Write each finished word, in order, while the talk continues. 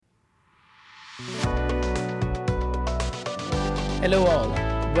Hello all.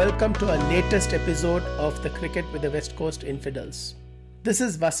 Welcome to our latest episode of the Cricket with the West Coast Infidels. This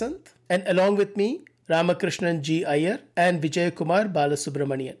is Vasant, and along with me, Ramakrishnan G. Iyer and Vijay Kumar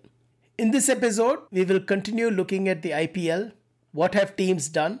Balasubramanian. In this episode, we will continue looking at the IPL, what have teams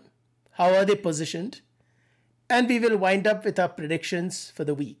done, how are they positioned, and we will wind up with our predictions for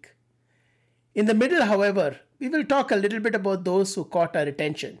the week. In the middle, however, we will talk a little bit about those who caught our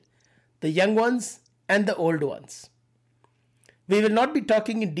attention, the young ones and the old ones. We will not be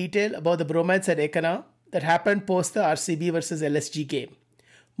talking in detail about the bromance at Ekana that happened post the RCB versus LSG game.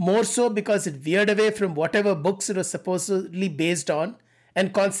 More so because it veered away from whatever books it was supposedly based on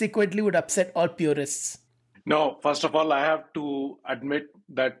and consequently would upset all purists. No, first of all, I have to admit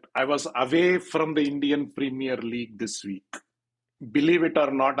that I was away from the Indian Premier League this week. Believe it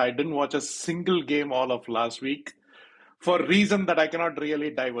or not, I didn't watch a single game all of last week for a reason that I cannot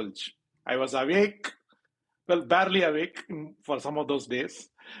really divulge. I was awake, well, barely awake for some of those days,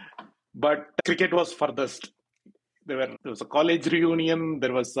 but cricket was furthest. There was a college reunion,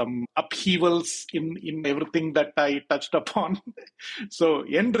 there was some upheavals in everything that I touched upon. So,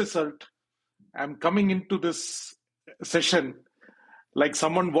 end result, I'm coming into this session like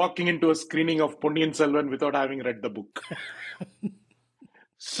someone walking into a screening of Ponniyin Selvan without having read the book.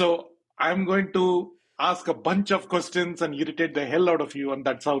 So I'm going to ask a bunch of questions and irritate the hell out of you, and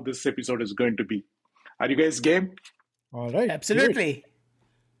that's how this episode is going to be. Are you guys game? All right. Absolutely.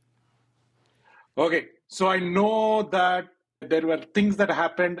 Great. Okay, so I know that there were things that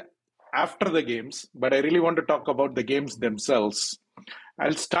happened after the games, but I really want to talk about the games themselves.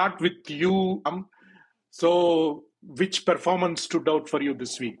 I'll start with you. So, which performance stood out for you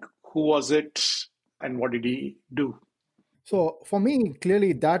this week? Who was it and what did he do? So for me,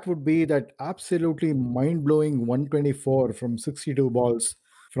 clearly that would be that absolutely mind-blowing 124 from 62 balls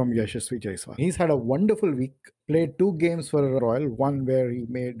from Yashasvi Jaiswal. He's had a wonderful week, played 2 games for Royal, one where he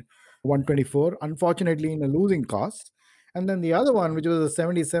made 124, unfortunately in a losing cause. And then the other one, which was a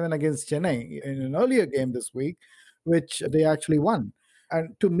 77 against Chennai in an earlier game this week, which they actually won.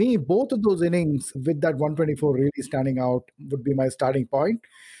 And to me, both of those innings with that 124 really standing out would be my starting point.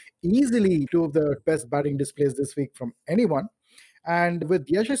 Easily 2 of the best batting displays this week from anyone. And with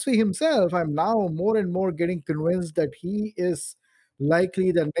Yashasvi himself, I'm now more and more getting convinced that he is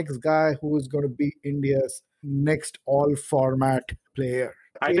likely the next guy who is going to be India's next all-format player.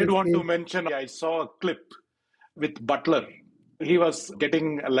 I did want to mention, I saw a clip with Butler. He was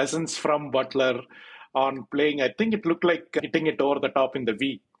getting lessons from Butler on playing. I think it looked like hitting it over the top in the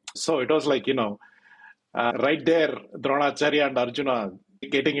V. So it was like, right there, Dronacharya and Arjuna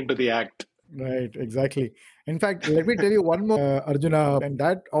getting into the act. Right, exactly. In fact, let me tell you one more, Arjuna, and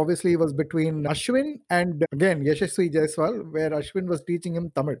that obviously was between Ashwin and, again, Yashasvi Jaiswal, where Ashwin was teaching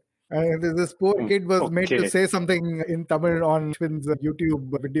him Tamil. And this poor kid was made to say something in Tamil on Ashwin's YouTube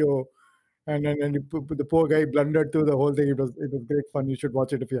video. And the poor guy blundered through the whole thing. It was great fun. You should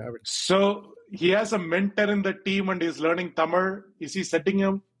watch it if you haven't. So he has a mentor in the team and he's learning Tamil. Is he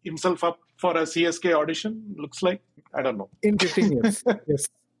setting himself up for a CSK audition? Looks like. I don't know. In 15 years. Yes.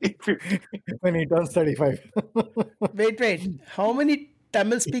 When he turns 35. Wait. How many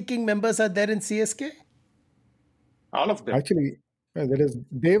Tamil-speaking members are there in CSK? All of them. Actually, there is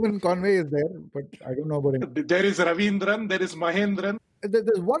Devan Conway is there, but I don't know about him. There is Ravindran, there is Mahendran.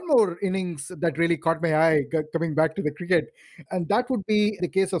 There's one more innings that really caught my eye coming back to the cricket, and that would be the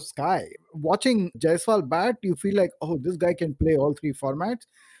case of Sky. Watching Jaiswal bat, you feel like, oh, this guy can play all 3 formats.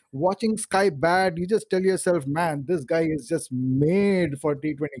 Watching Sky bat, you just tell yourself, man, this guy is just made for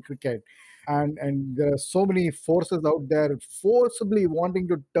T20 cricket. And there are so many forces out there forcibly wanting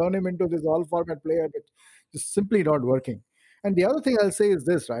to turn him into this all-format player, but just simply not working. And the other thing I'll say is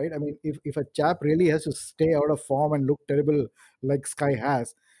this, right? I mean, if a chap really has to stay out of form and look terrible like Sky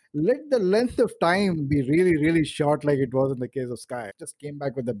has, let the length of time be really, really short like it was in the case of Sky. Just came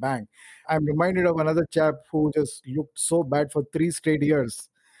back with a bang. I'm reminded of another chap who just looked so bad for 3 straight years.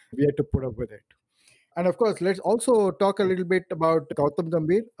 We had to put up with it. And of course, let's also talk a little bit about Gautam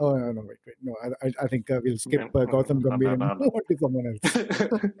Gambhir. Oh, no, wait. No, I think we'll skip Gautam Gambhir and move on to someone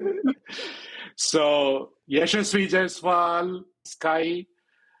else. So, Yashasvi Jaiswal, Sky.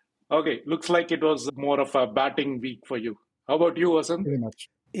 Okay, looks like it was more of a batting week for you. How about you, Vasant? Very much.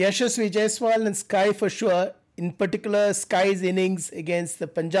 Yashasvi Jaiswal and Sky for sure. In particular, Sky's innings against the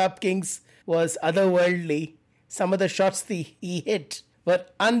Punjab Kings was otherworldly. Some of the shots he hit were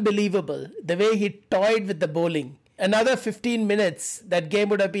unbelievable. The way he toyed with the bowling. Another 15 minutes, that game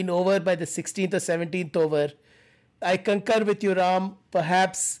would have been over by the 16th or 17th over. I concur with you, Ram.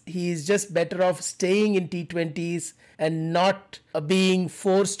 Perhaps he's just better off staying in T20s and not being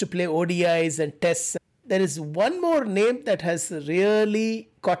forced to play ODIs and tests. there is one more name that has really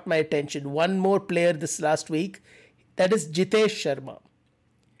caught my attention. One more player this last week. That is Jitesh Sharma,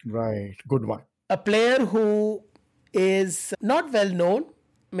 Right. Good one. a player who is not well known.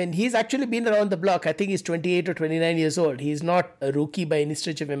 I mean, he's actually been around the block. I think he's 28 or 29 years old. He's not a rookie by any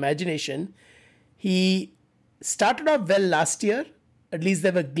stretch of imagination. He started off well last year. At least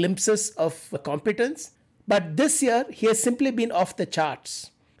there were glimpses of competence. But this year, he has simply been off the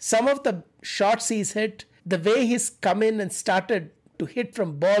charts. Some of the shots he's hit, the way he's come in and started to hit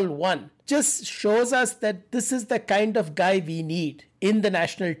from ball one, just shows us that this is the kind of guy we need in the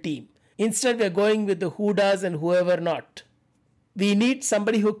national team. Instead, we're going with the Hudas and whoever not. We need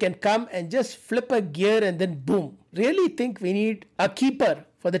somebody who can come and just flip a gear and then boom. Really think we need a keeper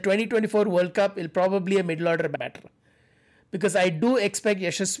for the 2024 World Cup. It'll probably a middle order batter. Because I do expect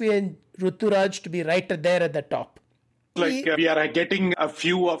Yashasvi and Ruturaj to be right there at the top. Like we are getting a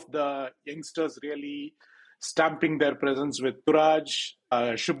few of the youngsters really stamping their presence with Turaj,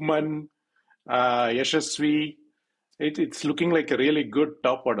 Shubman, Yashasvi. It's looking like a really good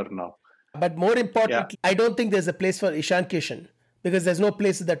top order now. But more importantly, I don't think there's a place for Ishan Kishan because there's no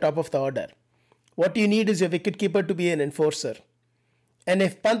place at the top of the order. What you need is your wicketkeeper to be an enforcer. And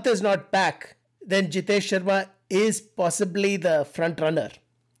if Pant is not back, then Jitesh Sharma is possibly the front runner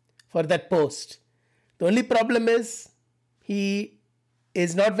for that post. The only problem is he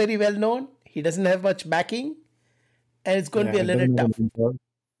is not very well known. He doesn't have much backing, and it's going to be a little tough.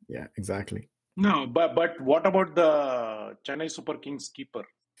 Yeah, exactly. No, but what about the Chennai Super Kings keeper?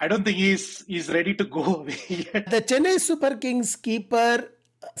 I don't think he's ready to go away yet. The Chennai Super Kings keeper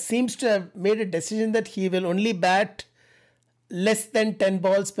seems to have made a decision that he will only bat less than 10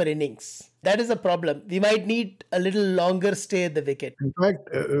 balls per innings. That is a problem. We might need a little longer stay at the wicket. In fact,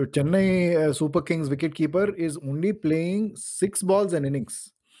 Chennai Super Kings wicketkeeper is only playing 6 balls an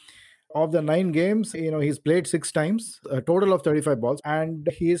innings. Of the 9 games, he's played 6 times, a total of 35 balls, and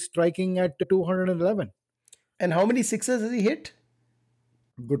he is striking at 211. And how many sixes has he hit?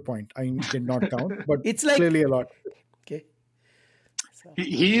 Good point. I did not count, but It's like clearly a lot. Okay.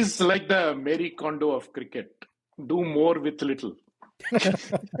 He is like the Mary Kondo of cricket. Do more with little.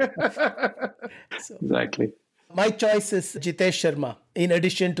 Exactly. My choice is Jitesh Sharma, in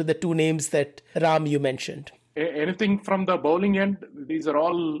addition to the 2 names that Ram you mentioned. Anything from the bowling end? These are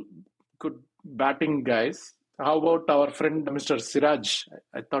all good batting guys. How about our friend Mr. Siraj?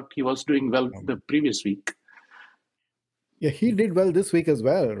 I thought he was doing well the previous week. Yeah, he did well this week as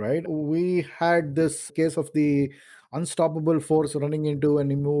well, right? We had this case of the unstoppable force running into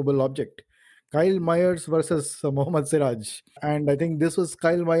an immovable object. Kyle Myers versus Mohammad Siraj. And I think this was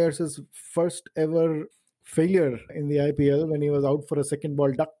Kyle Myers' first ever failure in the IPL when he was out for a second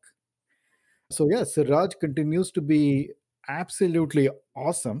ball duck. So, yeah, Siraj continues to be absolutely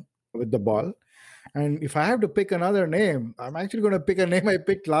awesome with the ball. And if I have to pick another name, I'm actually going to pick a name I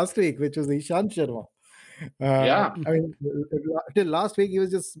picked last week, which was Ishan Sharma. Yeah. I mean, till last week, he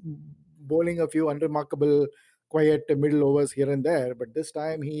was just bowling a few unremarkable, quiet middle overs here and there. But this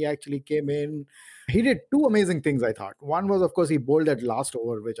time, he actually came in. He did 2 amazing things, I thought. One was, of course, he bowled that last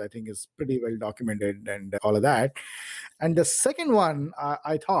over, which I think is pretty well documented and all of that. And the second one,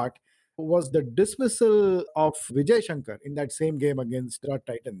 I thought, was the dismissal of Vijay Shankar in that same game against Gujarat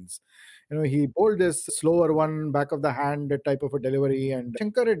Titans. He bowled this slower one, back of the hand type of a delivery, and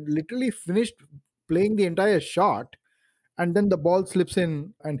Shankar had literally finished playing the entire shot, and then the ball slips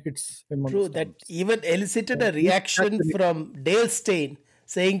in and hits him on True, the that stumps. even elicited a reaction from Dale Steyn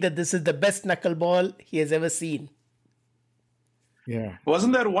saying that this is the best knuckleball he has ever seen. Yeah.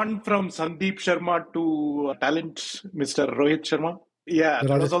 Wasn't there one from Sandeep Sharma to talent Mr. Rohit Sharma? Yeah,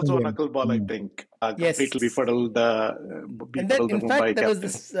 that was also a knuckleball, I think. Yes. Completely befuddled the And then, in fact, there was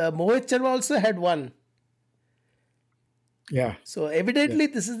this Mohit Sharma also had one. Yeah. So evidently,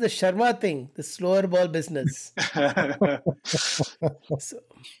 this is the Sharma thing, the slower ball business. So,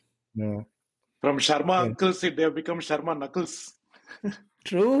 Yeah. From Sharma uncles, they have become Sharma knuckles.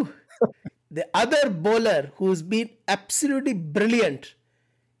 true. The other bowler who's been absolutely brilliant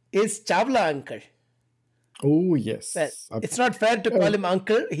is Chawla uncle. Oh, yes. Well, it's not fair to call him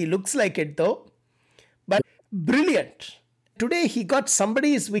uncle. He looks like it though. But brilliant. Today he got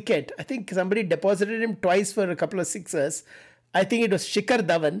somebody's wicket. I think somebody deposited him twice for a couple of sixers. I think it was Shikhar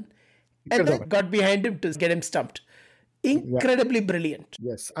Dhawan. And then got behind him to get him stumped. Incredibly brilliant.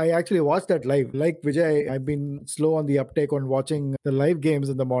 Yes, I actually watched that live. Like Vijay, I've been slow on the uptake on watching the live games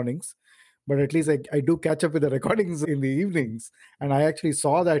in the mornings. But at least I do catch up with the recordings in the evenings. And I actually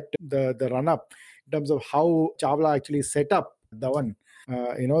saw that the run-up in terms of how Chawla actually set up Dhawan.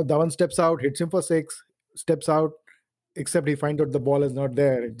 Dhawan steps out, hits him for 6, steps out, except he finds out the ball is not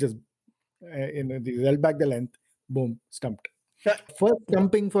there. It just He held back the length. Boom, stumped. Yeah. First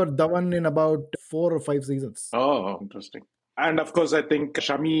stumping for Dhawan in about 4 or 5 seasons. Oh, interesting. And of course, I think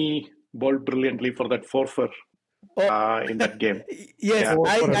Shami bowled brilliantly for that four Oh, in that game. yes, Yeah. Four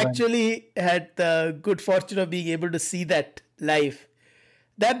I for a run. actually had the good fortune of being able to see that live.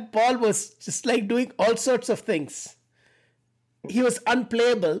 That ball was just like doing all sorts of things. He was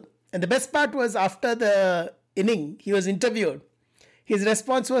unplayable. And the best part was after the inning, he was interviewed. His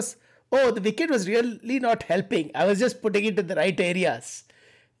response was, "Oh, the wicket was really not helping. I was just putting it in the right areas."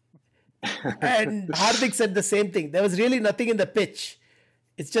 And Hardik said the same thing. There was really nothing in the pitch.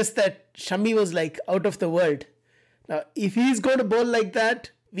 It's just that Shami was like out of the world. Now, if he's going to bowl like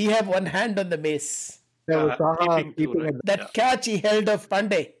that, we have one hand on the mace. There was Saha Keeping two, keeping right? it. That catch he held of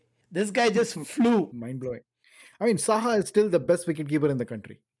Pandey, this guy just flew, Mind blowing. I mean, Saha is still the best wicketkeeper in the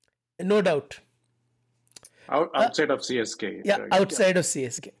country. no doubt. Outside of CSK. Yeah, outside of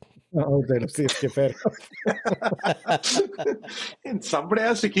CSK. Outside of CSK, fair enough. And somebody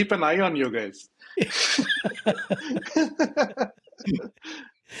has to keep an eye on you guys.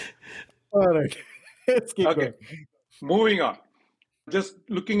 All right. Let's keep Okay. going. Moving on. Just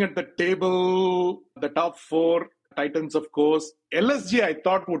looking at the table, the top four Titans, of course. LSG, I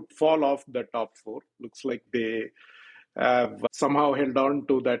thought, would fall off the top four. Looks like they have somehow held on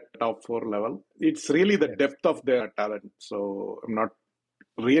to that top four level. It's really the depth of their talent. So I'm not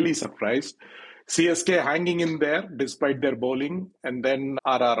really surprised. CSK hanging in there despite their bowling. And then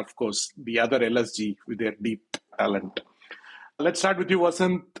RR, of course, the other LSG with their deep talent. Let's start with you,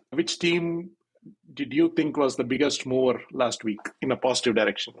 Vasant. Which team did you think was the biggest mover last week in a positive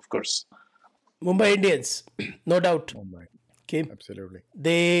direction, of course? Mumbai Indians, no doubt. Mumbai. Okay. Absolutely.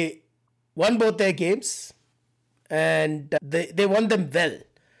 They won both their games and they won them well.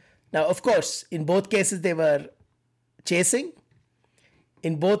 Now, of course, in both cases, they were chasing.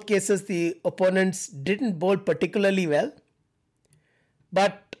 In both cases, the opponents didn't bowl particularly well.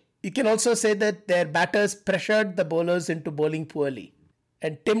 But you can also say that their batters pressured the bowlers into bowling poorly.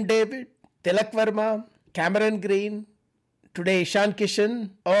 And Tim David, Tilak Verma, Cameron Green, today Ishan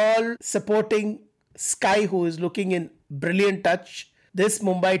Kishan, all supporting Sky, who is looking in brilliant touch. This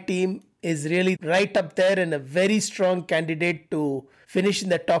Mumbai team is really right up there and a very strong candidate to finish in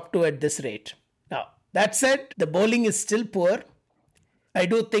the top two at this rate. Now, that said, the bowling is still poor. I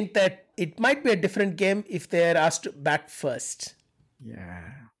do think that it might be a different game if they are asked to bat first. Yeah.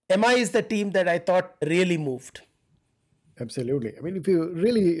 MI is the team that I thought really moved. Absolutely. I mean, if you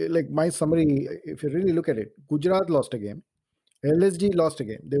really, like my summary, if you really look at it, Gujarat lost a game. LSG lost a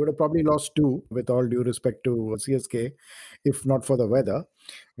game. They would have probably lost two, with all due respect to CSK, if not for the weather,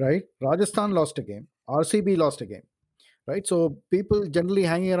 right? Rajasthan lost a game. RCB lost a game, right? So people generally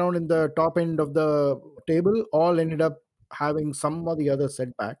hanging around in the top end of the table all ended up having some or the other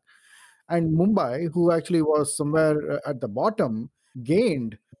setback. And Mumbai, who actually was somewhere at the bottom,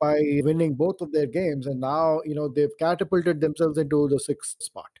 gained by winning both of their games, and now they've catapulted themselves into the sixth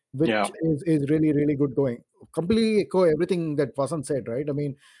spot, which is really, really good going. Completely echo everything that Vasant said, right? I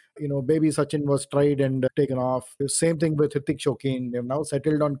mean, baby Sachin was tried and taken off. Same thing with Hrithik Shokeen. They've now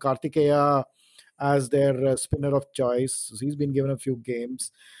settled on Kartikeya as their spinner of choice. So he's been given a few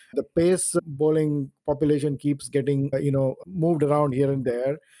games. The pace bowling population keeps getting moved around here and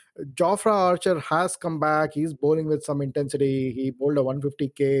there. Jofra Archer has come back. He's bowling with some intensity. He bowled a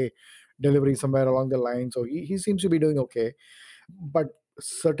 150k delivery somewhere along the line, so he seems to be doing okay. But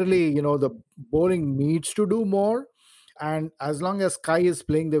certainly, the bowling needs to do more. And as long as Sky is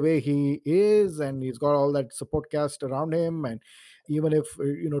playing the way he is, and he's got all that support cast around him, and even if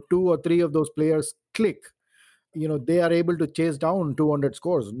two or three of those players click, they are able to chase down 200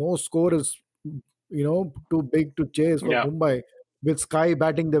 scores. No score is too big to chase for Mumbai, with Sky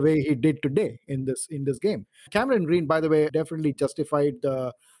batting the way he did today in this game. Cameron Green, by the way, definitely justified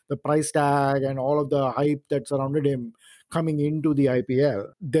the price tag and all of the hype that surrounded him coming into the IPL.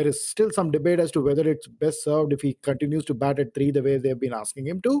 There is still some debate as to whether it's best served if he continues to bat at 3 the way they've been asking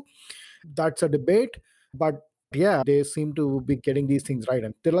him to. That's a debate. But yeah, they seem to be getting these things right.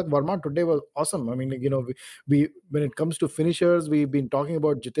 And Tilak Verma today was awesome. I mean, we when it comes to finishers, we've been talking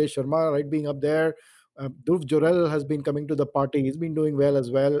about Jitesh Sharma, right, being up there. Dhruv Jurel has been coming to the party. He's been doing well as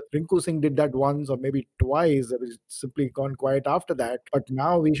well. Rinku Singh did that once or maybe twice. It's simply gone quiet after that. But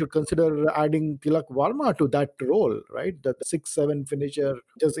now we should consider adding Tilak Verma to that role, right? The 6-7 finisher,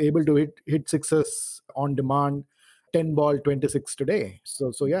 just able to hit sixes on demand. 10 ball 26 today.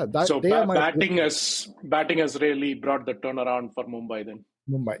 So yeah, batting has really brought the turnaround for Mumbai then.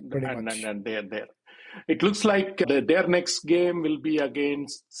 Mumbai, pretty much. And they're there. It looks like their next game will be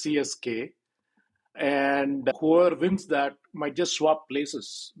against CSK. And whoever wins that might just swap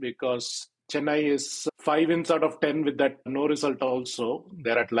places because Chennai is 5 wins out of 10 with that no result also.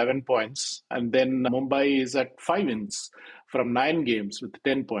 They're at 11 points. And then Mumbai is at 5 wins from 9 games with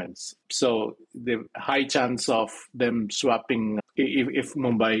 10 points. So the high chance of them swapping if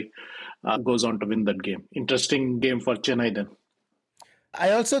Mumbai goes on to win that game. Interesting game for Chennai then.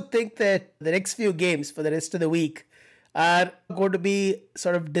 I also think that the next few games for the rest of the week are going to be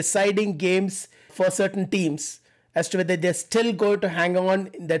sort of deciding games for certain teams as to whether they're still going to hang on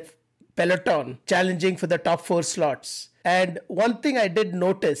in that peloton, challenging for the top 4 slots. And one thing I did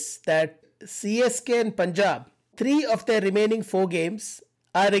notice that CSK and Punjab, 3 of their remaining 4 games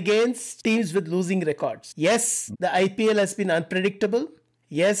are against teams with losing records. Yes, the IPL has been unpredictable.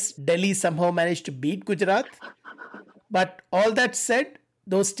 Yes, Delhi somehow managed to beat Gujarat. But all that said,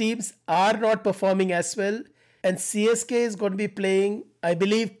 those teams are not performing as well. And CSK is going to be playing, I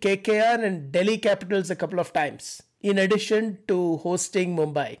believe, KKR and Delhi Capitals a couple of times, in addition to hosting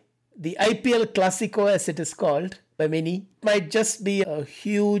Mumbai. The IPL Classico, as it is called by many, might just be a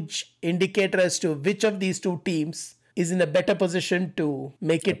huge indicator as to which of these 2 teams is in a better position to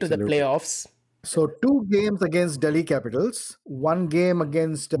make it to the playoffs. So 2 games against Delhi Capitals, 1 game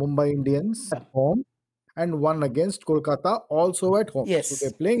against Mumbai Indians at home, and 1 against Kolkata also at home. Yes. So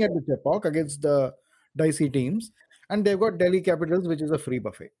they're playing at the Chepauk against the dicey teams, and they've got Delhi Capitals, which is a free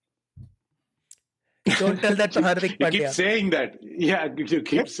buffet. Don't tell that to Hardik You Pandya. keep saying that. Yeah, you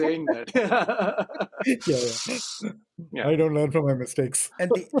keep saying that. Yeah. I don't learn from my mistakes. And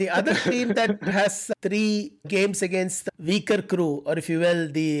the other team that has 3 games against the weaker crew, or if you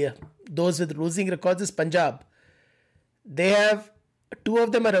will, those with losing records, is Punjab. They have 2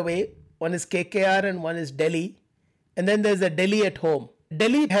 of them are away. One is KKR and one is Delhi. And then there's a Delhi at home.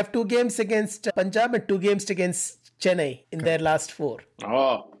 Delhi have 2 games against Punjab and 2 games against Chennai in their last 4.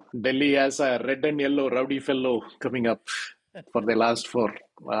 Oh, Delhi has a red and yellow rowdy fellow coming up for the last 4.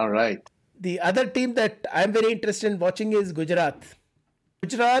 All right. The other team that I'm very interested in watching is Gujarat.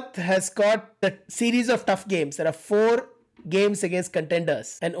 Gujarat has got a series of tough games. There are 4 games against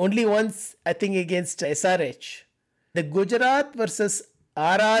contenders and only once, I think, against SRH. The Gujarat versus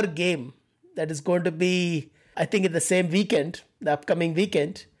RR game that is going to be, I think, in the same weekend, the upcoming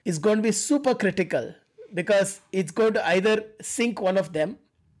weekend, is going to be super critical because it's going to either sink one of them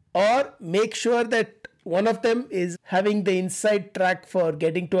or make sure that one of them is having the inside track for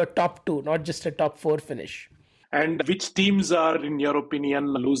getting to a top 2, not just a top 4 finish. And which teams are, in your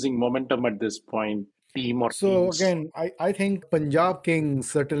opinion, losing momentum at this point? Team or teams? Again, I think Punjab Kings,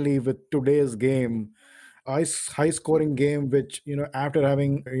 certainly with today's game, high scoring game, which, after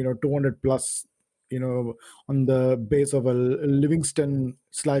having, 200 plus, on the base of a Livingston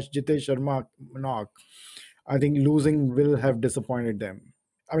 / Jitesh Sharma knock, I think losing will have disappointed them.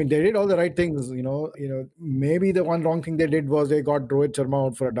 I mean, they did all the right things, maybe the one wrong thing they did was they got Rohit Sharma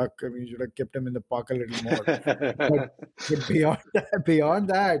out for a duck. I mean, you should have kept him in the park a little more. but beyond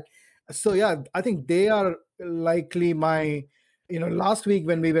that, so yeah, I think they are likely my, last week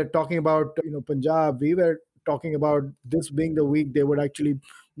when we were talking about, Punjab, we were talking about this being the week they would actually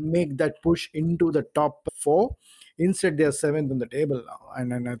make that push into the top 4. Instead, they're 7th on the table now.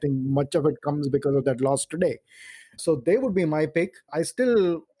 And I think much of it comes because of that loss today. So they would be my pick.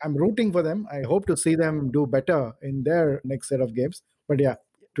 I'm rooting for them. I hope to see them do better in their next set of games. But yeah,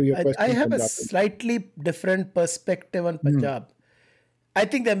 to your question. I have a slightly different perspective on Punjab. I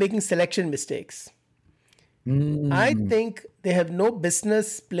think they're making selection mistakes. I think they have no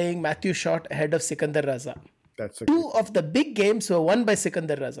business playing Matthew Short ahead of Sikandar Raza. That's 2 of the big games were won by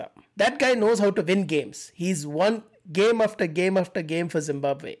Sikandar Raza. That guy knows how to win games. He's won game after game after game for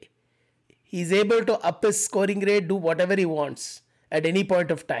Zimbabwe. He's able to up his scoring rate, do whatever he wants at any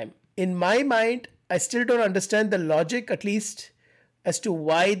point of time. In my mind, I still don't understand the logic, at least, as to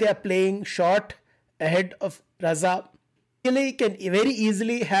why they are playing Short ahead of Raza. He can very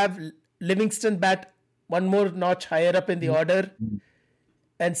easily have Livingston bat one more notch higher up in the order,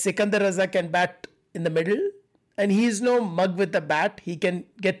 and Sikandar Raza can bat in the middle, and he's no mug with the bat. He can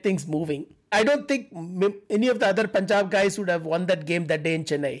get things moving. I don't think any of the other Punjab guys would have won that game that day in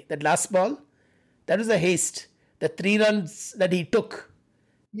Chennai. That last ball, that was a haste. The 3 runs that he took.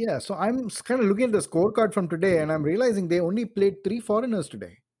 Yeah, so I'm kind of looking at the scorecard from today and I'm realizing they only played 3 foreigners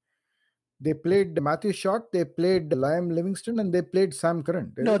today. They played Matthew Short, they played Liam Livingston, and they played Sam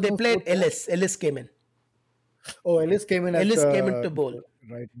Curran. No, they played Ellis. Ellis came in. Oh, Ellis came in. Ellis came in to bowl.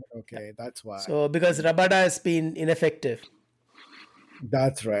 Right. Okay, that's why. So because Rabada has been ineffective.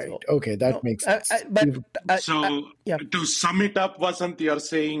 That's right. So, okay, that makes sense. To sum it up, Vasant, you're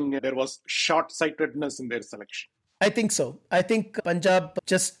saying there was short-sightedness in their selection. I think so. I think Punjab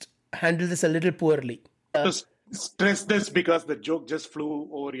just handled this a little poorly. Just stress this because the joke just flew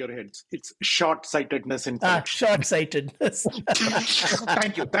over your heads. It's short-sightedness in selection. Short-sightedness.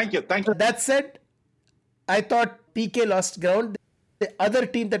 Thank you. That said, I thought PK lost ground. The other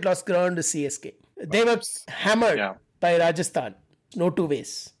team that lost ground is CSK. They were hammered by Rajasthan. No two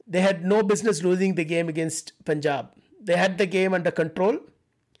ways. They had no business losing the game against Punjab. They had the game under control,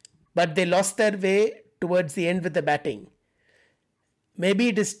 but they lost their way towards the end with the batting. Maybe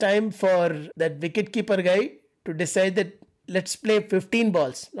it is time for that wicketkeeper guy to decide that let's play 15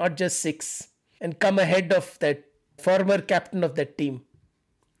 balls, not just 6, and come ahead of that former captain of that team.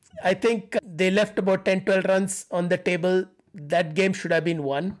 I think they left about 10-12 runs on the table. That game should have been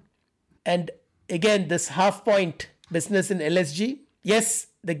won. And again, this half point business in LSG. Yes,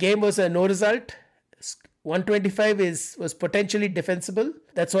 the game was a no result. 125 was potentially defensible.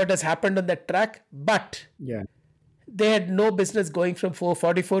 That's what has happened on that track. But they had no business going from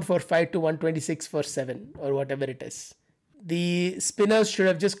 444 for 5 to 126 for 7 or whatever it is. The spinners should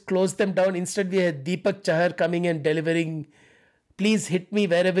have just closed them down. Instead, we had Deepak Chahar coming and delivering, please hit me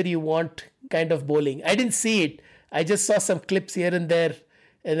wherever you want kind of bowling. I didn't see it. I just saw some clips here and there.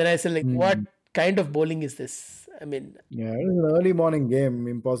 And then I said, what kind of bowling is this? I mean... Yeah, it was an early morning game.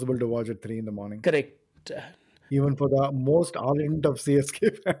 Impossible to watch at 3 in the morning. Correct. Even for the most ardent of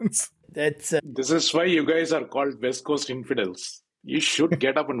CSK fans. This is why you guys are called West Coast infidels. You should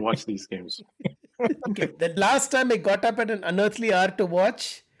get up and watch these games. Okay. The last time I got up at an unearthly hour to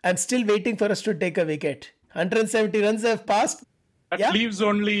watch, I'm still waiting for us to take a wicket. 170 runs have passed. That leaves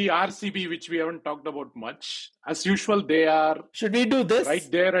only RCB, which we haven't talked about much. As usual, they are... Should we do this?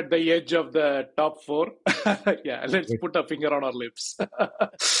 Right there at the edge of the top 4. Let's put a finger on our lips.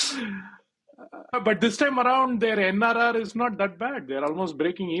 But this time around, their NRR is not that bad. They're almost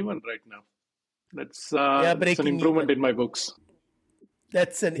breaking even right now. That's an improvement in my books.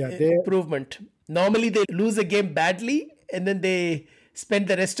 That's an improvement. Normally, they lose a game badly and then they spend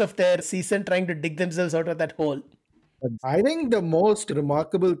the rest of their season trying to dig themselves out of that hole. I think the most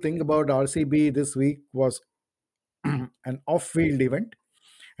remarkable thing about RCB this week was an off-field event.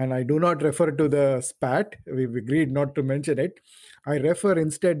 And I do not refer to the spat. We've agreed not to mention it. I refer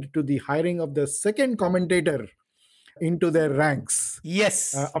instead to the hiring of the second commentator into their ranks.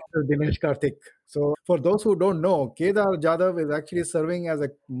 Yes. After Dinesh Karthik. So for those who don't know, Kedar Jadhav is actually serving as a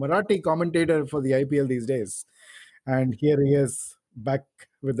Marathi commentator for the IPL these days. And here he is back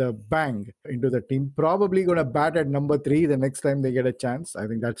with a bang into the team. Probably going to bat at number 3 the next time they get a chance. I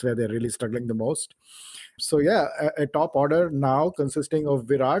think that's where they're really struggling the most. So yeah, a top order now consisting of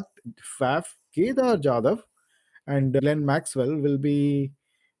Virat, Faf, Kedar Jadhav and Glenn Maxwell will be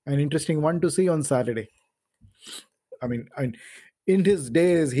an interesting one to see on Saturday. I mean, in his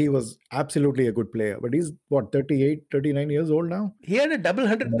days, he was absolutely a good player. But he's, 38, 39 years old now? He had a double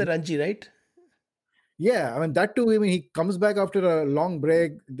 100 in the Ranji, right? Yeah, I mean, that too, he comes back after a long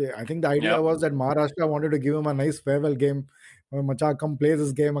break. I think the idea was that Maharashtra wanted to give him a nice farewell game. Macha, come play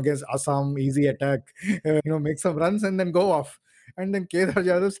this game against Assam, easy attack, make some runs and then go off. And then Kedar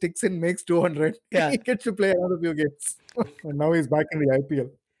Jadhav sticks in, makes 200. He gets to play another few games. And now he's back in the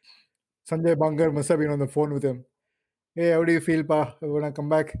IPL. Sanjay Bangar must have been on the phone with him. Hey, how do you feel, Pa? You want to come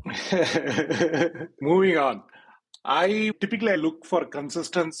back? Moving on. I typically look for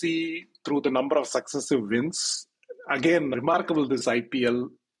consistency through the number of successive wins. Again, remarkable this IPL.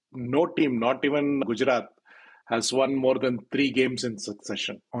 No team, not even Gujarat, has won more than 3 games in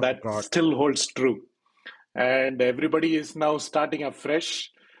succession. Still holds true. And everybody is now starting afresh,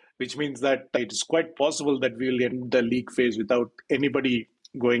 which means that it is quite possible that we will end the league phase without anybody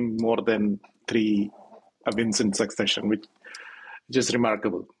going more than 3 wins in succession, which is just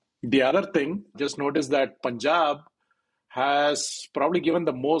remarkable. The other thing, just notice that Punjab has probably given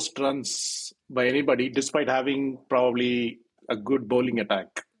the most runs by anybody, despite having probably a good bowling attack.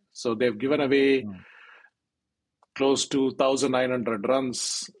 So they've given away close to 1,900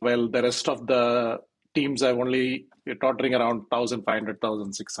 runs, while the rest of the teams have only tottering around 1,500,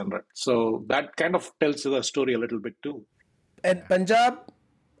 1,600. So that kind of tells the story a little bit too. And Punjab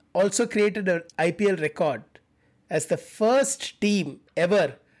also created an IPL record as the first team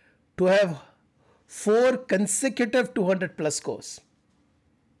ever to have 4 consecutive 200 plus scores.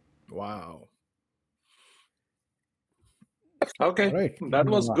 Wow. Okay, right. That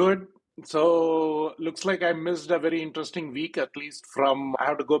was good. So looks like I missed a very interesting week, at least from, I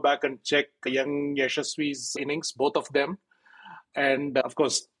have to go back and check young Yashasvi's innings, both of them. And of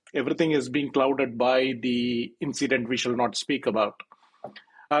course, everything is being clouded by the incident we shall not speak about.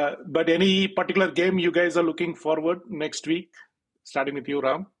 But any particular game you guys are looking forward next week? Starting with you,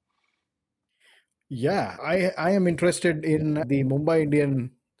 Ram. Yeah, I am interested in the Mumbai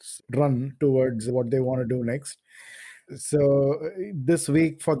Indian run towards what they want to do next. So this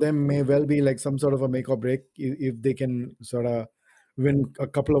week for them may well be like some sort of a make or break if they can sort of win a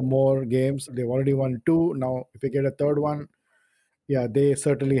couple of more games. They've already won two. Now, if they get a third one, yeah, they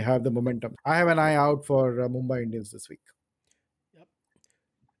certainly have the momentum. I have an eye out for Mumbai Indians this week.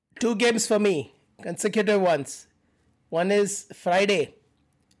 Two games for me, consecutive ones. One is Friday,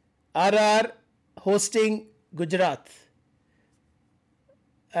 RR hosting Gujarat.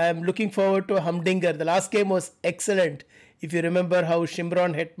 I'm looking forward to a humdinger. The last game was excellent. If you remember how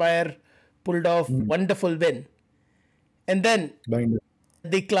Shimron Hetmeyer pulled off wonderful win. And then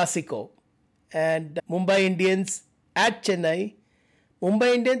the Classico and Mumbai Indians at Chennai.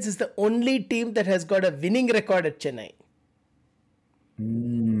 Mumbai Indians is the only team that has got a winning record at Chennai.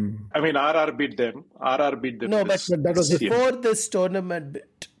 I mean, RR beat them. RR beat them. No, but that was before this tournament,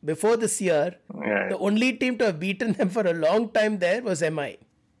 before this year, the only team to have beaten them for a long time there was MI.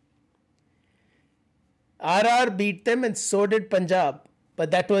 RR beat them and so did Punjab,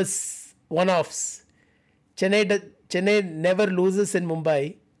 but that was one-offs. Chennai never loses in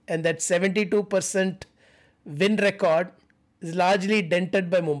Mumbai, and that 72% win record is largely dented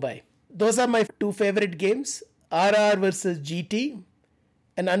by Mumbai. Those are my two favorite games, RR versus GT.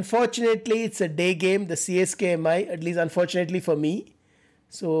 And unfortunately, it's a day game, the CSK MI, at least unfortunately for me.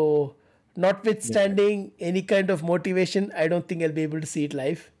 So, notwithstanding any kind of motivation, I don't think I'll be able to see it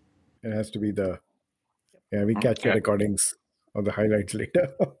live. It has to be we catch the recordings or the highlights later.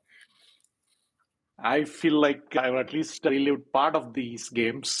 I feel like I've at least relived part of these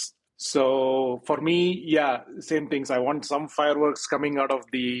games. So for me, yeah, same things. I want some fireworks coming out of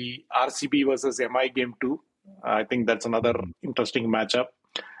the RCB versus MI game too. I think that's another interesting matchup.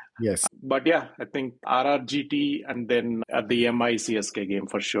 Yes. But yeah, I think RRGT and then at the MI CSK game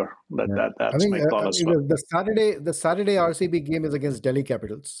for sure. That's my call as well. The Saturday RCB game is against Delhi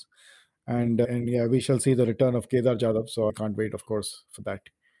Capitals. And yeah, we shall see the return of Kedar Jadhav. So I can't wait, of course, for that.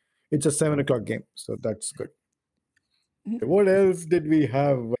 It's a 7:00 game, so that's good. What else did we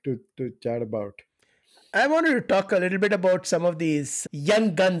have to chat about? I wanted to talk a little bit about some of these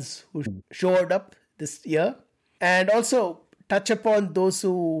young guns who showed up this year and also touch upon those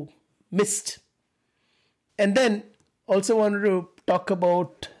who missed. And then also wanted to talk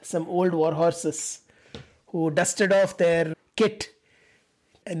about some old war horses who dusted off their kit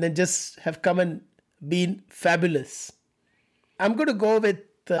and then just have come and been fabulous. I'm going to go with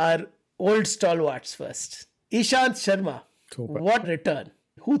our old stalwarts first. Ishant Sharma. What return?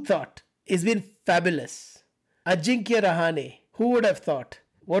 Who thought? He's been fabulous. Ajinkya Rahane. Who would have thought?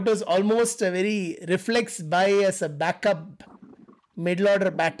 What was almost a very reflex buy as a backup middle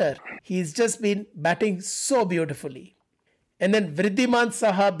order batter. He's just been batting so beautifully. And then Vridhiman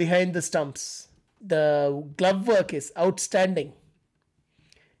Saha behind the stumps. The glove work is outstanding.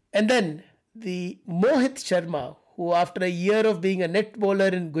 And then the Mohit Sharma, who after a year of being a net bowler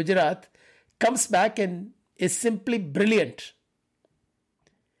in Gujarat, comes back and is simply brilliant.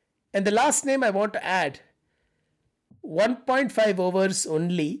 And the last name I want to add, 1.5 overs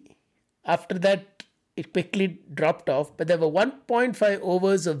only. After that, it quickly dropped off. But there were 1.5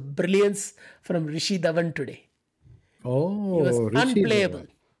 overs of brilliance from Rishi Dhawan today. Oh, he was unplayable. Dhawan.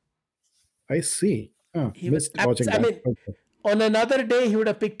 I see. He was watching that. I mean, on another day, he would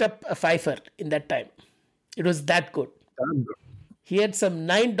have picked up a fifer in that time. It was that good. He had some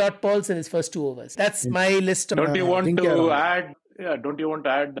 9 dot balls in his first 2 overs. That's my list. Don't you want to add? Yeah, don't you want to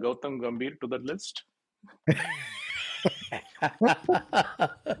add Gautam Gambhir to that list?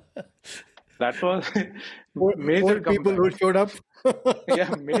 That was major comeback. People who showed up.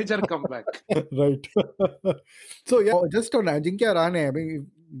 Yeah, major comeback. Right. So yeah, just on Ajinkya Rahane, I mean,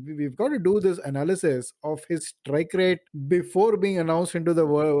 we've got to do this analysis of his strike rate before being announced into the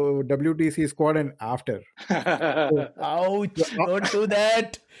WTC squad and after. Ouch! Don't do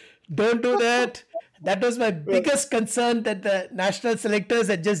that. Don't do that. That was my biggest concern, that the national selectors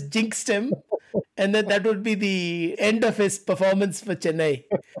had just jinxed him, and that would be the end of his performance for Chennai.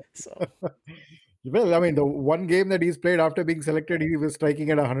 So. Well, I mean, the one game that he's played after being selected, he was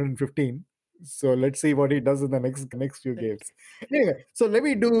striking at 115. So let's see what he does in the next few games. Anyway, so let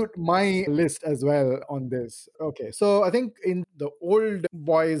me do my list as well on this. Okay, so I think in the old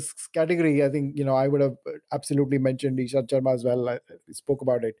boys category, I think, I would have absolutely mentioned Ishant Sharma as well. I spoke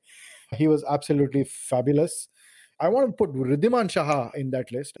about it. He was absolutely fabulous. I want to put Vridhiman Saha in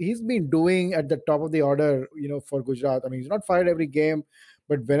that list. He's been doing at the top of the order, for Gujarat. I mean, he's not fired every game,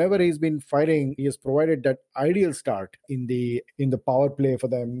 but whenever he's been firing, he has provided that ideal start in the power play for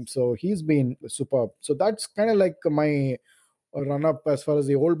them. So he's been superb. So that's kind of like my run-up as far as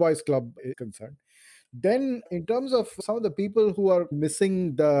the old boys club is concerned. Then, in terms of some of the people who are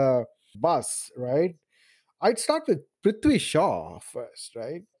missing the bus, right? I'd start with Prithvi Shaw first,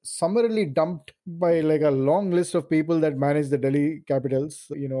 right? Summarily dumped by like a long list of people that manage the Delhi Capitals.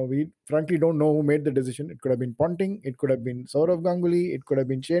 We frankly don't know who made the decision. It could have been Ponting, it could have been Saurav Ganguly, it could have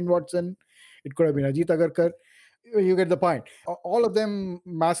been Shane Watson, it could have been Ajit Agarkar. You get the point. All of them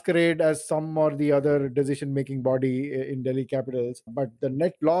masquerade as some or the other decision making body in Delhi Capitals. But the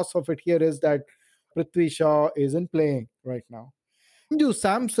net loss of it here is that Prithvi Shaw isn't playing right now. Sanju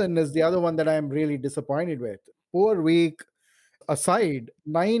Samson is the other one that I am really disappointed with. Poor week aside,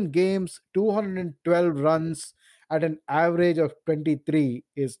 9 games, 212 runs at an average of 23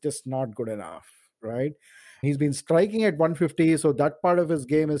 is just not good enough, right? He's been striking at 150, so that part of his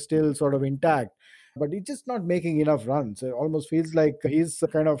game is still sort of intact. But he's just not making enough runs. It almost feels like he's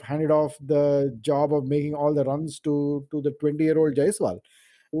kind of handed off the job of making all the runs to the 20-year-old Jaiswal,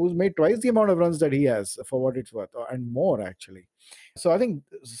 who's made twice the amount of runs that he has, for what it's worth, and more actually. So I think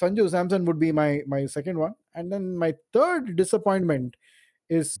Sanju Samson would be my second one. And then my third disappointment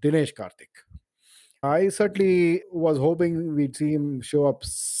is Dinesh Karthik. I certainly was hoping we'd see him show up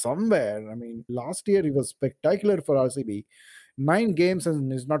somewhere. I mean, last year he was spectacular for RCB. 9 games and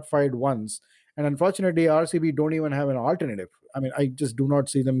he's not fired once. And unfortunately, RCB don't even have an alternative. I mean, I just do not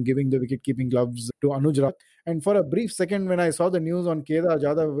see them giving the wicket-keeping gloves to Anuj Raj. And for a brief second, when I saw the news on Kedar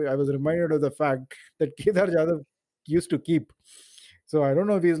Jadhav, I was reminded of the fact that Kedar Jadhav used to keep. So I don't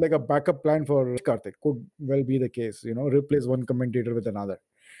know if he's like a backup plan for Karthik. Could well be the case, replace one commentator with another.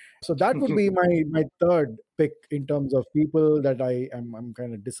 So that would be my third pick in terms of people that I'm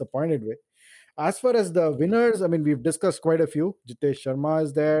kind of disappointed with. As far as the winners, I mean, we've discussed quite a few. Jitesh Sharma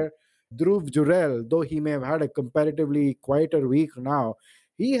is there. Dhruv Jurel, though he may have had a comparatively quieter week now,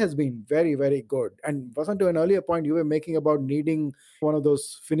 he has been very, very good. And wasn't to an earlier point you were making about needing one of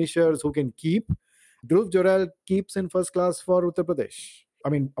those finishers who can keep. Dhruv Jurel keeps in first class for Uttar Pradesh. I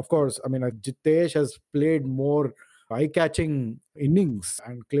mean, of course, Jitesh has played more eye-catching innings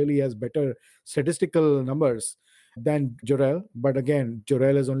and clearly has better statistical numbers than Jurel. But again,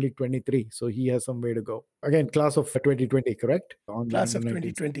 Jurel is only 23, so he has some way to go. Again, class of 2020, correct? Class of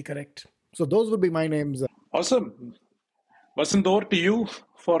 2020, correct. So those would be my names. Awesome. Vasant, over to you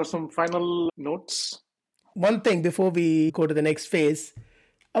for some final notes. One thing before we go to the next phase,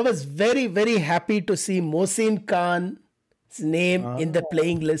 I was very, very happy to see Mohsin Khan's name in the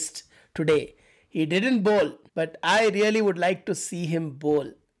playing list today. He didn't bowl, but I really would like to see him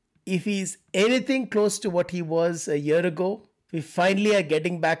bowl. If he's anything close to what he was a year ago, we finally are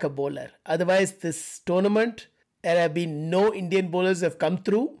getting back a bowler. Otherwise, this tournament, there have been no Indian bowlers who have come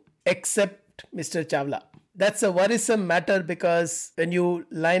through except Mr. Chawla. That's a worrisome matter because when you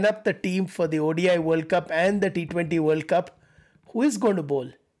line up the team for the ODI World Cup and the T20 World Cup, who is going to bowl?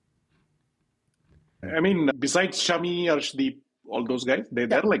 I mean, besides Shami, Arshdeep, all those guys, they're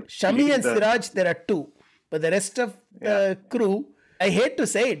like... Shami and Siraj, there are two. But the rest of the crew, I hate to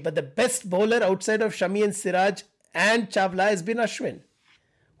say it, but the best bowler outside of Shami and Siraj and Chawla has been Ashwin,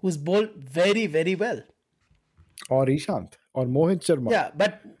 who's bowled very, very well. Or Ishant, or Mohit Sharma. Yeah,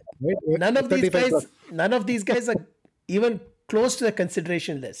 but none of these guys are even close to the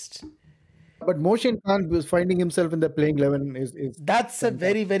consideration list. But Mohsin Khan was finding himself in the playing 11 is that's a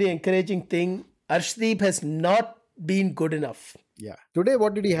very, very encouraging thing. Arshdeep has not been good enough. Yeah. Today,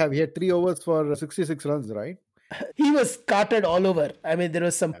 what did he have? He had 3 overs for 66 runs, right? He was carted all over. I mean, there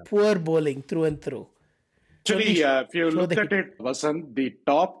was some poor bowling through and through. Actually, if you look at it, Vasant, the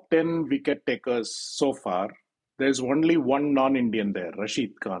top 10 wicket takers so far, there's only one non-Indian there,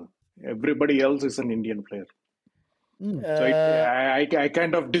 Rashid Khan. Everybody else is an Indian player. So I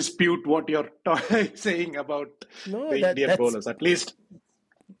kind of dispute what you're saying about the Indian bowlers, at least.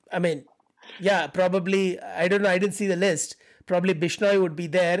 I mean, yeah, probably, I don't know, I didn't see the list. Probably Bishnoi would be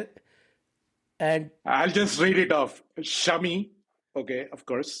there. And I'll just read it off. Shami, okay, of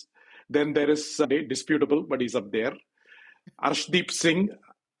course. Then there is disputable, but he's up there. Arshdeep Singh,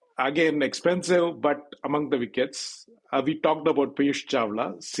 again, expensive, but among the wickets. We talked about Piyush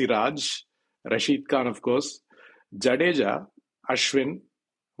Chawla, Siraj, Rashid Khan, of course, Jadeja, Ashwin,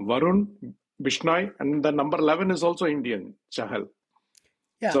 Varun, Bishnoi, and the number 11 is also Indian, Chahal.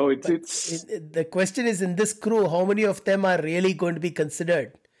 Yeah, so it's the question is, in this crew, how many of them are really going to be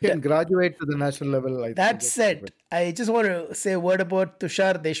considered? Can graduate to the national level. That said, I just want to say a word about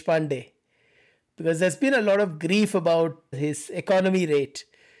Tushar Deshpande, because there's been a lot of grief about his economy rate.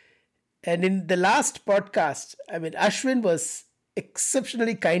 And in the last podcast, I mean, Ashwin was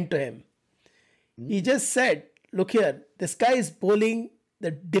exceptionally kind to him. He just said, look here, this guy is bowling the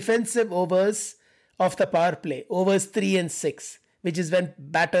defensive overs of the power play, overs 3 and 6, which is when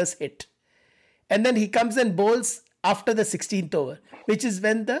batters hit. And then he comes and bowls after the 16th over, which is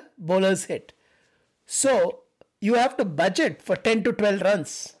when the bowlers hit. So you have to budget for 10 to 12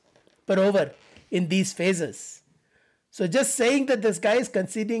 runs per over in these phases. So just saying that this guy is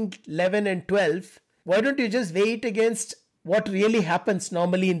conceding 11 and 12, why don't you just weigh it against what really happens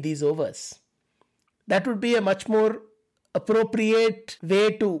normally in these overs? That would be a much more appropriate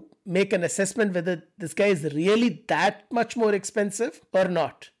way to make an assessment whether this guy is really that much more expensive or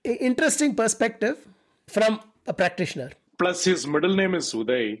not. Interesting perspective from a practitioner. Plus, his middle name is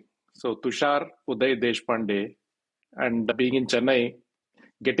Uday. So, Tushar Uday Deshpande. And being in Chennai,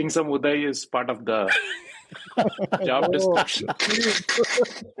 getting some Uday is part of the job description.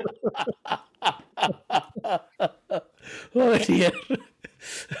 Oh dear.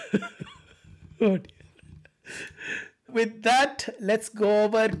 Oh dear. With that, let's go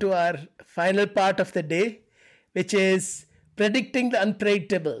over to our final part of the day, which is predicting the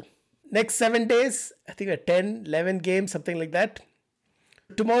unpredictable. Next 7 days, I think we're 10, 11 games, something like that.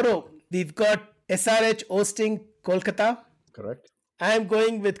 Tomorrow, we've got SRH hosting Kolkata. Correct. I'm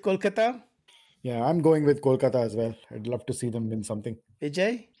going with Kolkata. Yeah, I'm going with Kolkata as well. I'd love to see them win something.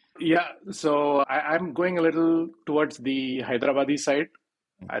 Vijay? Yeah, so I'm going a little towards the Hyderabadi side.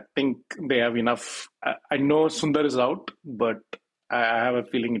 I think they have enough. I know Sundar is out, but I have a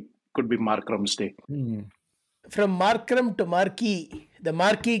feeling it could be Markram's day. From Markram to Marquee, the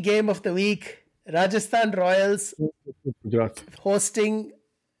marquee game of the week, Rajasthan Royals Gujarat. hosting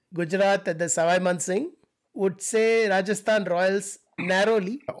Gujarat at the Savai Man Singh. Would say Rajasthan Royals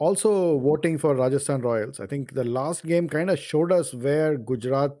narrowly. Also voting for Rajasthan Royals. I think the last game kind of showed us where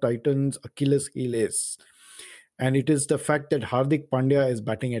Gujarat Titans' Achilles heel is. And it is the fact that Hardik Pandya is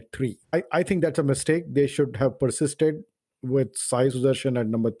batting at 3. I think that's a mistake. They should have persisted with Sai Sudarshan at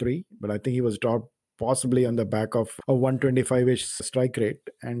number 3, but I think he was dropped possibly on the back of a 125-ish strike rate.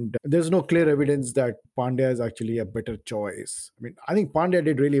 And there's no clear evidence that Pandya is actually a better choice. I mean, I think Pandya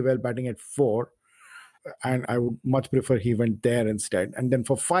did really well batting at 4, and I would much prefer he went there instead. And then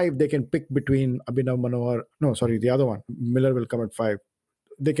for 5, they can pick between Abhinav Manohar. No, sorry, the other one. Miller will come at 5.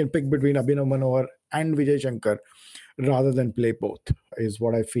 They can pick between Abhinav Manohar and Vijay Shankar rather than play both, is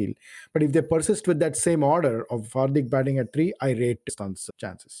what I feel. But if they persist with that same order of Hardik batting at 3, I rate Stan's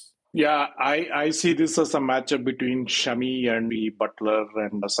chances. Yeah, I see this as a matchup between Shami and the Butler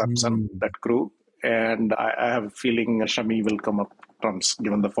and Samson, that crew. And I have a feeling Shami will come up trumps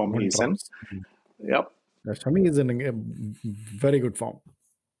given the form he's in. Yep. Shami is in a very good form.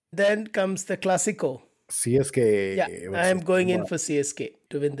 Then comes the Classico. CSK. Yeah, I am going in for CSK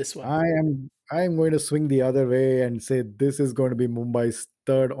to win this one. I am going to swing the other way and say this is going to be Mumbai's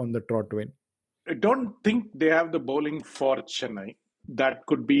third on the trot win. I don't think they have the bowling for Chennai. That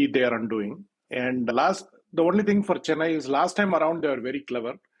could be their undoing. And the only thing for Chennai is last time around they were very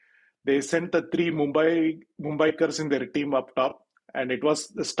clever. They sent the 3 Mumbaikars in their team up top, and it was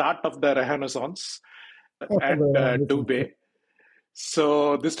the start of the renaissance and Dubey.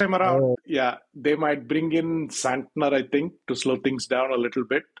 So this time around, yeah, they might bring in Santner, I think, to slow things down a little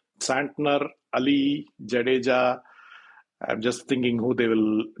bit. Santner, Ali, Jadeja. I'm just thinking who they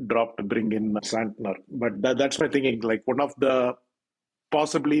will drop to bring in Santner. But that's my thinking. Like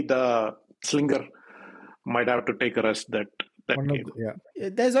possibly the slinger might have to take a rest that game.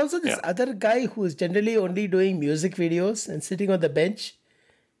 There's also this other guy who is generally only doing music videos and sitting on the bench.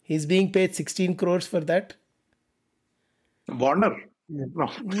 He's being paid 16 crores for that. Warner?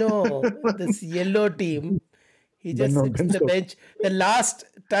 No, this yellow team. He just sits on the bench. The last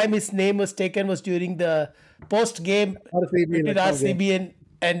time his name was taken was during the post-game between RCB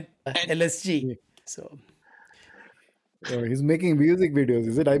and LSG. So he's making music videos,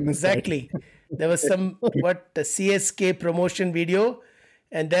 is it? I missed exactly. There was some CSK promotion video,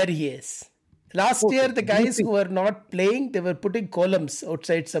 and there he is. Last year, the guys who were not playing, they were putting columns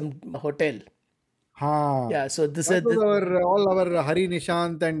outside some hotel. Yeah, so this is all our Hari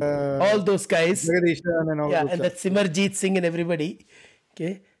Nishant and all those guys. And all and that Simarjeet Singh and everybody.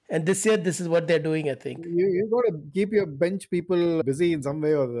 Okay, and this year, this is what they're doing, I think. You got to keep your bench people busy in some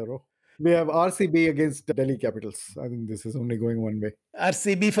way or the other. We have RCB against Delhi Capitals. I think this is only going one way.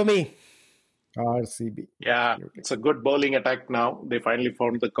 RCB for me. RCB. Yeah, it's a good bowling attack now. They finally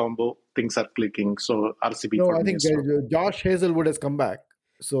found the combo. Things are clicking. So RCB. No, I think Josh Hazelwood has come back.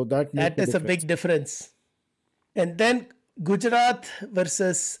 So that is a big difference. And then Gujarat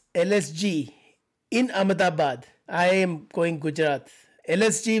versus LSG in Ahmedabad. I am going Gujarat.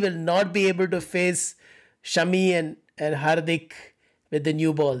 LSG will not be able to face Shami and Hardik with the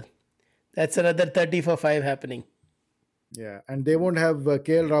new ball. That's another 30 for 5 happening. Yeah, and they won't have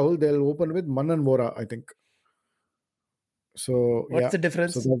KL Rahul. They'll open with Manan Vora, I think. So what's the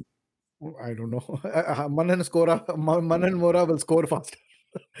difference? So I don't know. Manan Mora will score faster.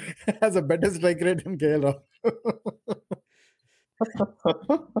 Has a better strike rate than KL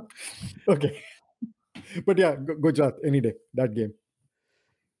Rahul. Okay. But yeah, Gujarat any day, that game.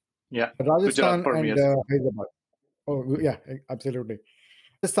 Yeah, Gujarat Rajasthan for me and as well. Hyderabad. Oh, yeah, absolutely.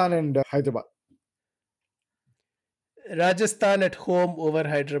 Rajasthan and Hyderabad. Rajasthan at home over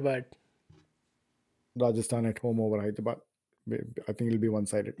Hyderabad. Rajasthan at home over Hyderabad. I think it'll be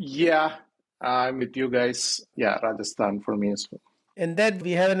one-sided. Yeah, I'm with you guys. Yeah, Rajasthan for me as well. And then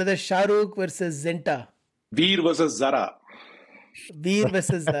we have another Shahrukh versus Zinta. Veer versus Zara. Veer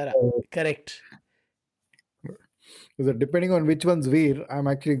versus Zara. Correct. So depending on which one's Veer, I'm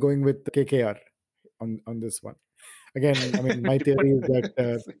actually going with KKR on this one. Again, I mean, my theory is that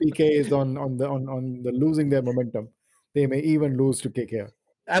PK is on the losing their momentum. They may even lose to KKR.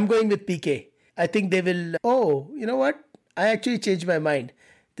 I'm going with PK. I think they will. Oh, you know what? I actually changed my mind.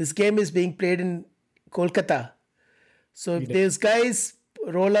 This game is being played in Kolkata. So if those guys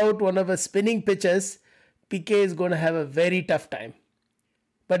roll out one of the spinning pitches, PK is going to have a very tough time.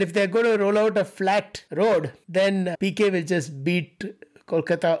 But if they're going to roll out a flat road, then PK will just beat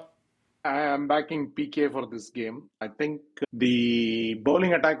Kolkata. I am backing PK for this game. I think the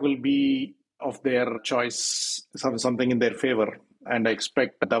bowling attack will be of their choice, something in their favor. And I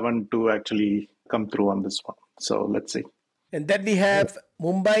expect Dhawan to actually come through on this one. So let's see. And then we have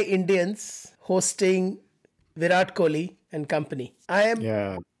Mumbai Indians hosting Virat Kohli and company. I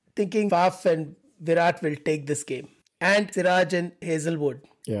am thinking Faf and Virat will take this game. And Siraj and Hazelwood.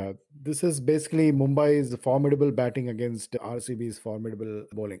 Yeah, this is basically Mumbai's formidable batting against RCB's formidable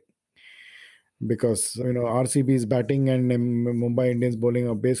bowling. Because, RCB's batting and Mumbai Indians bowling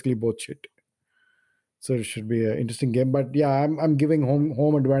are basically both shit. So it should be an interesting game. But yeah, I'm giving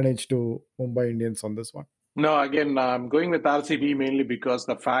home advantage to Mumbai Indians on this one. No, again, I'm going with RCB mainly because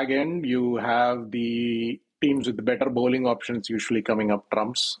the fag end, you have the teams with the better bowling options usually coming up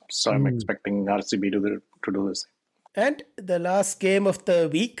trumps. So I'm expecting RCB to do this. And the last game of the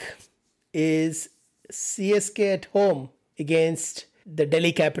week is CSK at home against the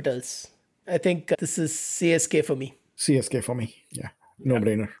Delhi Capitals. I think this is CSK for me. CSK for me. Yeah. No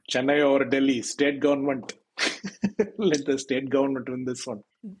brainer. Chennai or Delhi, state government. Let the state government win this one.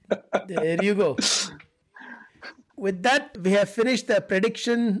 There you go. With that, we have finished the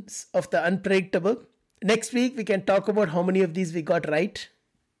predictions of the unpredictable. Next week, we can talk about how many of these we got right.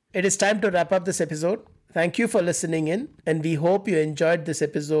 It is time to wrap up this episode. Thank you for listening in, and we hope you enjoyed this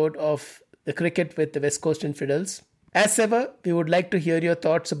episode of The Cricket with the West Coast Infidels. As ever, we would like to hear your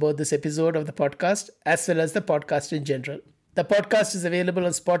thoughts about this episode of the podcast, as well as the podcast in general. The podcast is available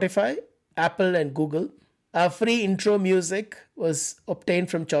on Spotify, Apple, and Google. Our free intro music was obtained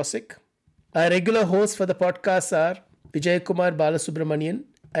from Chaucik. Our regular hosts for the podcast are Vijay Kumar Balasubramanian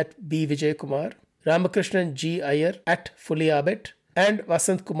at B. Vijay Kumar, Ramakrishnan G. Iyer at Fully Abet, and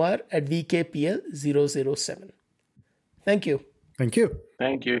Vasant Kumar at VKPL 007. Thank you. Thank you.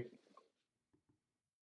 Thank you.